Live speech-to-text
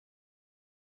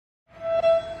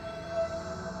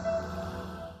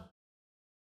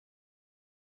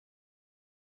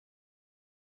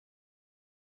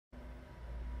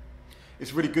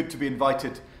It's really good to be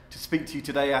invited to speak to you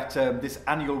today at this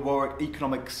annual Warwick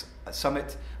Economics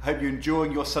Summit. I hope you're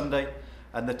enjoying your Sunday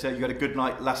and that you had a good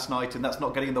night last night, and that's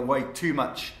not getting in the way too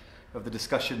much of the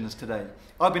discussions today.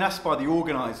 I've been asked by the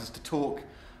organisers to talk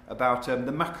about the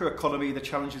macroeconomy, the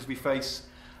challenges we face,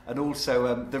 and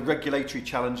also the regulatory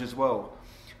challenge as well.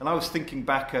 And I was thinking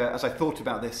back as I thought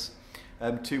about this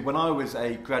to when I was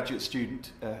a graduate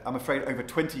student, I'm afraid over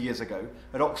 20 years ago,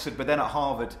 at Oxford, but then at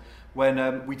Harvard,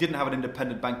 when we didn't have an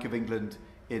independent Bank of England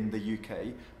in the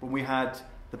UK, when we had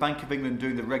the Bank of England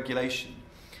doing the regulation,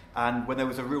 and when there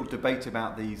was a real debate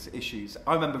about these issues.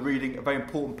 I remember reading a very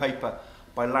important paper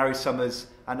by Larry Summers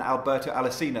and Alberto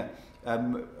Alesina,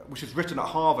 which was written at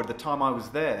Harvard at the time I was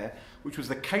there, which was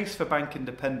the case for bank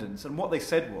independence. And what they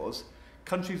said was,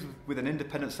 countries with an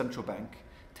independent central bank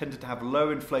tended to have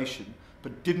low inflation,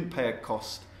 but didn't pay a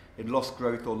cost in lost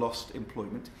growth or lost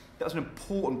employment. That was an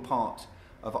important part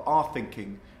of our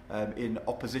thinking in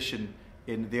opposition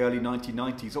in the early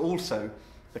 1990s. Also,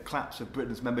 the collapse of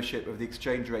Britain's membership of the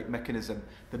exchange rate mechanism,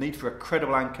 the need for a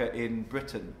credible anchor in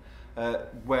Britain,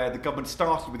 where the government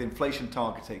started with inflation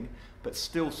targeting, but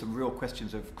still some real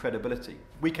questions of credibility.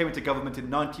 We came into government in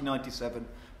 1997,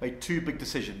 made two big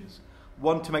decisions.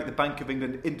 One, to make the Bank of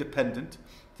England independent,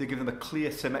 to give them a clear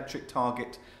symmetric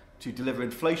target to deliver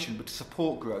inflation, but to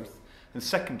support growth. And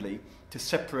secondly, to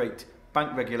separate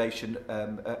bank regulation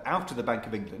out of the Bank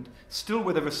of England, still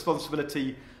with a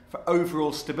responsibility for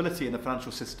overall stability in the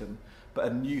financial system, but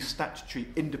a new statutory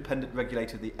independent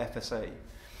regulator, the FSA.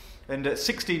 And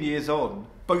 16 years on,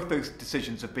 both those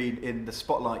decisions have been in the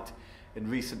spotlight in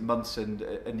recent months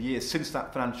and years since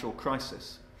that financial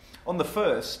crisis. On the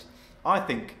first, I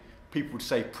think people would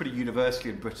say pretty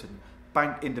universally in Britain,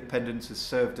 bank independence has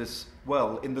served us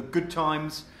well. In the good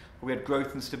times, we had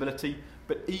growth and stability,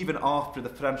 but even after the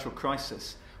financial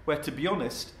crisis, where, to be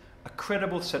honest, a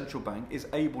credible central bank is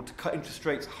able to cut interest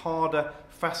rates harder,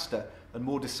 faster, and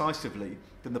more decisively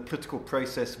than the political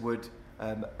process would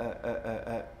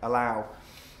allow.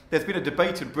 There's been a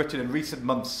debate in Britain in recent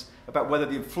months about whether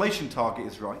the inflation target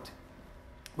is right,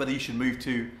 whether you should move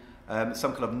to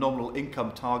some kind of nominal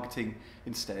income targeting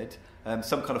instead,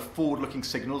 some kind of forward-looking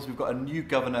signals. We've got a new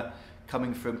governor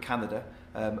coming from Canada,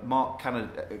 Mark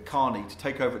Carney, to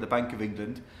take over at the Bank of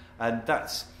England, and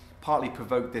that's partly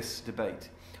provoked this debate.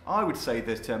 I would say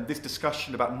that this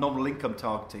discussion about nominal income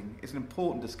targeting is an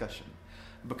important discussion,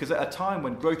 because at a time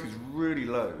when growth is really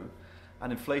low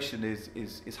and inflation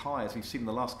is high, as we've seen in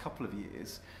the last couple of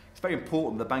years, it's very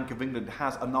important the Bank of England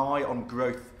has an eye on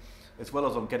growth as well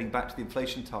as on getting back to the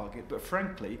inflation target. But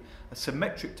frankly, a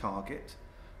symmetric target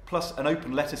plus an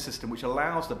open letter system which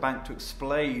allows the bank to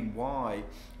explain why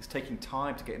it's taking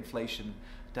time to get inflation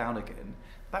down again,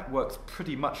 that works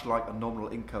pretty much like a nominal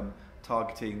income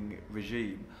targeting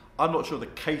regime. I'm not sure the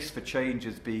case for change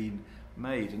has been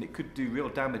made, and it could do real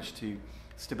damage to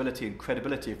stability and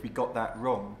credibility if we got that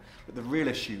wrong. But the real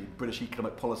issue in British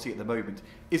economic policy at the moment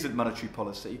isn't monetary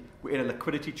policy. We're in a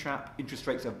liquidity trap, interest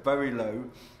rates are very low,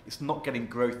 it's not getting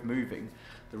growth moving.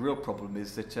 The real problem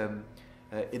is that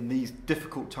in these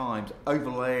difficult times,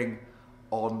 overlaying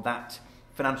on that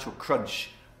financial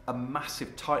crunch, a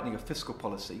massive tightening of fiscal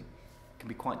policy can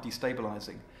be quite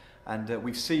destabilising. And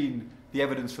we've seen the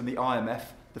evidence from the IMF,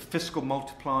 the fiscal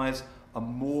multipliers are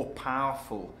more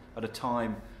powerful at a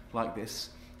time like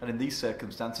this. And in these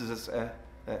circumstances,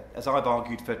 as I've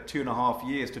argued for 2.5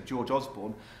 years to George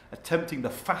Osborne, attempting the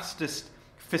fastest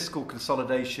fiscal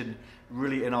consolidation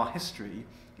really in our history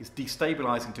is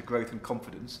destabilising to growth and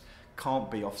confidence,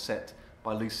 can't be offset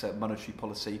by looser monetary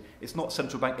policy. It's not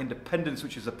central bank independence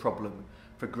which is a problem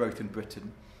for growth in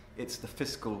Britain, it's the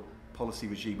fiscal policy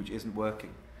regime which isn't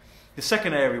working. The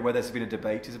second area where there's been a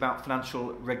debate is about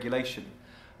financial regulation.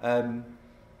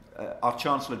 Our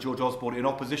Chancellor, George Osborne, in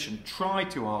opposition, tried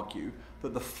to argue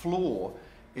that the flaw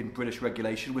in British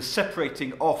regulation was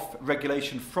separating off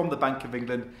regulation from the Bank of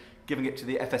England, giving it to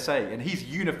the FSA, and he's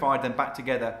unified them back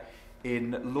together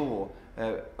in law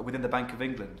within the Bank of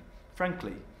England.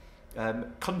 Frankly,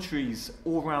 countries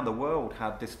all around the world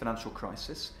had this financial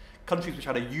crisis. Countries which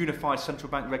had a unified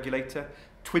central bank regulator,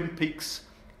 Twin Peaks,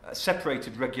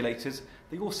 separated regulators,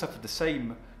 they all suffered the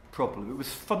same problem. It was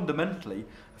fundamentally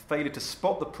a failure to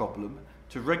spot the problem,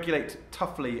 to regulate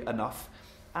toughly enough,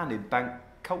 and in bank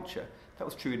culture. That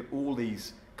was true in all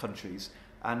these countries,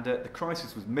 and the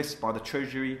crisis was missed by the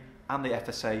Treasury and the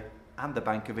FSA and the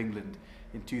Bank of England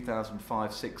in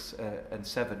 2005, 6 and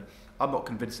 7. I'm not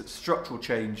convinced that structural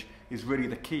change is really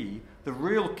the key. The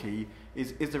real key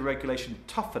is the regulation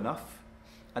tough enough,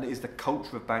 and is the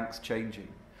culture of banks changing?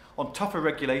 On tougher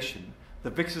regulation,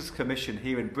 the Vickers Commission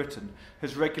here in Britain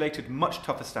has regulated much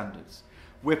tougher standards.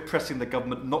 We're pressing the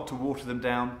government not to water them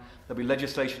down. There'll be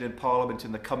legislation in Parliament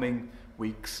in the coming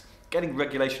weeks. Getting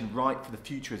regulation right for the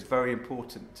future is very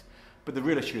important. But the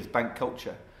real issue is bank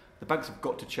culture. The banks have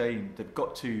got to change. They've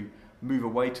got to move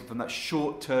away from that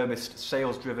short-termist,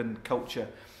 sales-driven culture.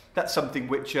 That's something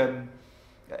which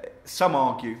some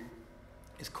argue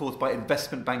is caused by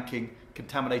investment banking,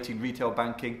 contaminating retail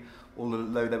banking,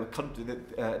 although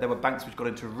there were banks which got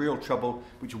into real trouble,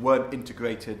 which weren't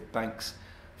integrated banks.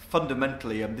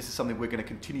 Fundamentally, this is something we're going to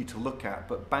continue to look at,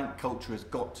 but bank culture has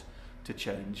got to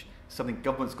change. Something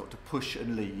government's got to push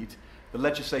and lead. The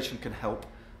legislation can help,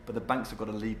 but the banks have got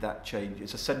to lead that change.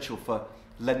 It's essential for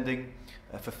lending,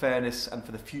 for fairness, and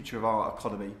for the future of our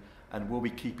economy, and we'll be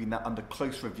keeping that under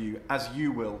close review, as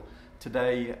you will,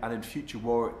 today and in future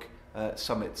Warwick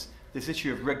summits. This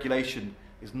issue of regulation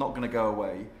is not going to go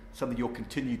away, something you'll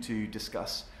continue to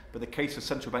discuss, but the case for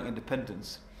central bank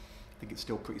independence, I think it's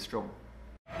still pretty strong.